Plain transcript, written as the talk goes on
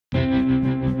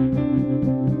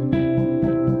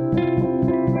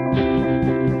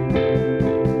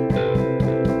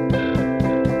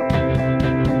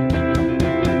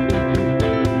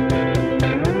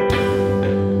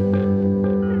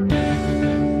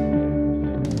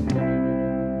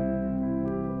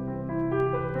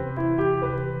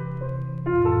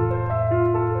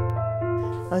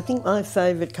I think my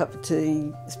favourite cup of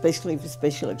tea, especially for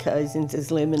special occasions, is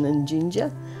lemon and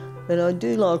ginger. But I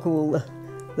do like all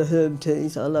the herb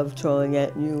teas. I love trying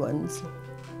out new ones.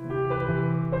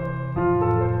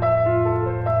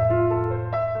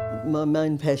 My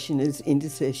main passion is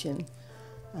intercession.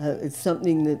 It's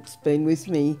something that's been with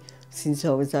me since I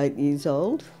was 8 years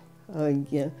old.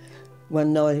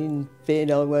 One night in bed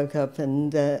I woke up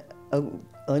and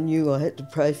I knew I had to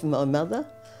pray for my mother,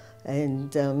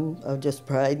 and I just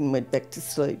prayed and went back to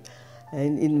sleep.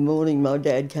 And in the morning my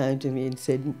dad came to me and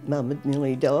said Mum had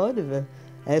nearly died of an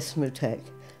asthma attack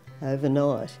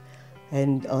overnight,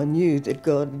 and I knew that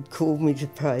God had called me to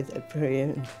pray that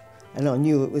prayer, and I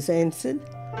knew it was answered.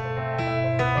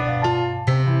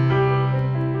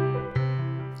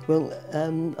 Well,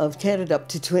 I've counted up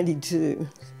to 22,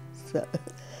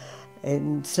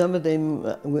 and some of them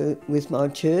were with my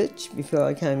church before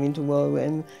I came into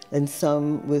YWAM, and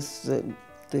some with the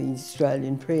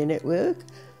Australian Prayer Network.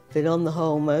 But on the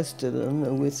whole, most of them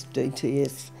are with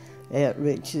DTS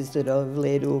outreaches that I've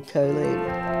led or co-led.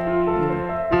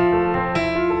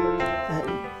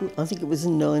 I think it was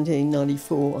in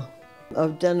 1994.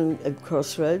 I've done a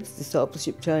Crossroads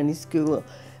Discipleship Training School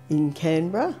in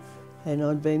Canberra, and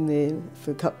I'd been there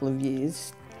for a couple of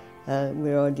years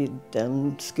where I did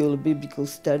School of Biblical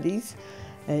Studies,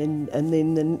 and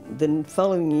then the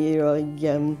following year I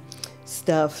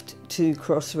staffed 2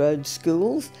 Crossroads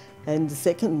schools, and the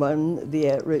second one,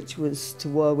 the outreach, was to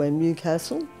YWAM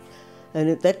Newcastle. And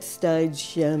at that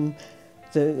stage they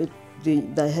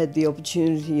had the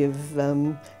opportunity of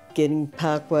getting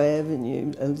Parkway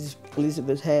Avenue,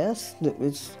 Elizabeth House, that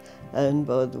was owned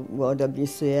by the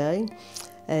YWCA.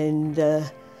 And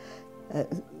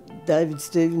David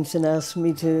Stevenson asked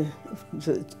me the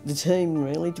team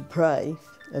really, to pray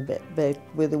about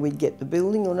whether we'd get the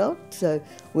building or not. So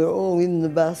we're all in the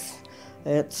bus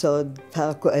outside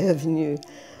Parkway Avenue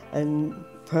and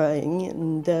praying,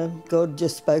 and God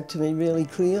just spoke to me really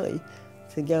clearly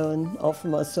to go and offer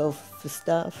myself for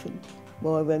staff at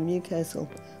YWAM Newcastle,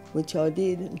 which I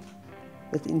did, and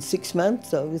within 6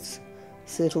 months I was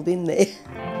settled in there.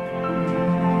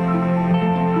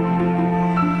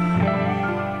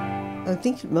 I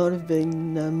think it might have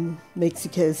been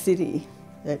Mexico City,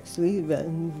 actually. I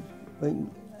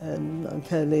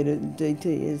co-led a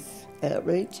DTS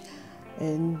outreach,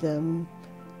 and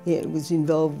it was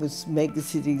involved with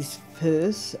megacities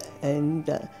first, and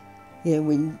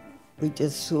we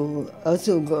just I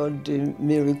saw God do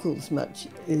miracles much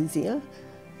easier.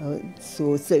 I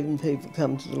saw 7 people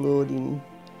come to the Lord in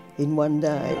one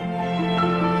day.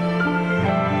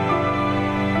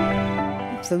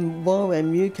 From YWAM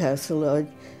Newcastle,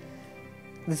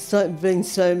 there's been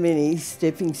so many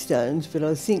stepping stones, but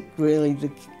I think really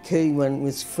the key one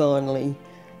was finally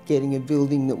getting a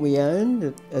building that we owned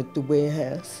at the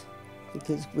warehouse,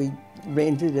 because we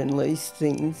rented and leased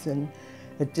things, and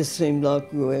it just seemed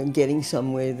like we were getting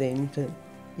somewhere then.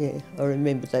 I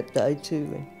remember that day too,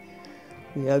 when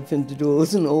we opened the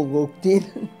doors and all walked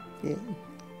in. It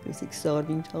was an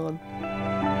exciting time.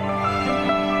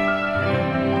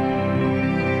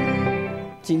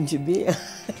 Ginger beer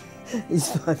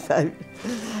is my favourite.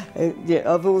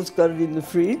 I've always got it in the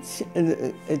fridge,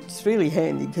 and it's really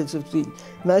handy because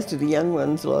most of the young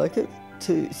ones like it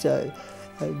too. So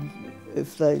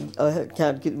if I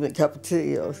can't give them a cup of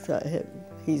tea, I'll say,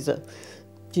 here's a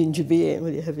ginger beer. Will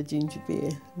you have a ginger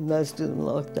beer? Most of them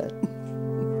like that.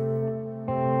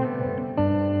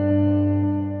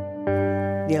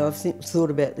 I've thought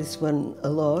about this one a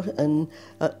lot, and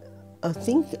I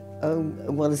think I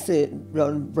want to see it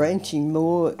branching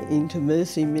more into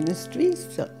mercy ministries.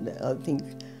 So I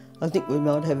think we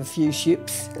might have a few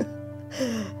ships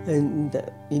and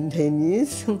in 10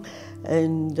 years,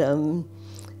 and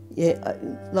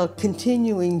like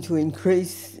continuing to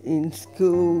increase in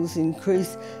schools,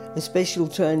 increase especially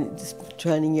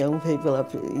training young people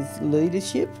up is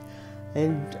leadership,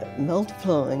 and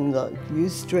multiplying like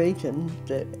Youth Street and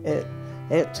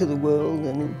out to the world,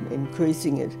 and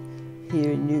increasing it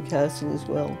here in Newcastle as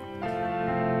well.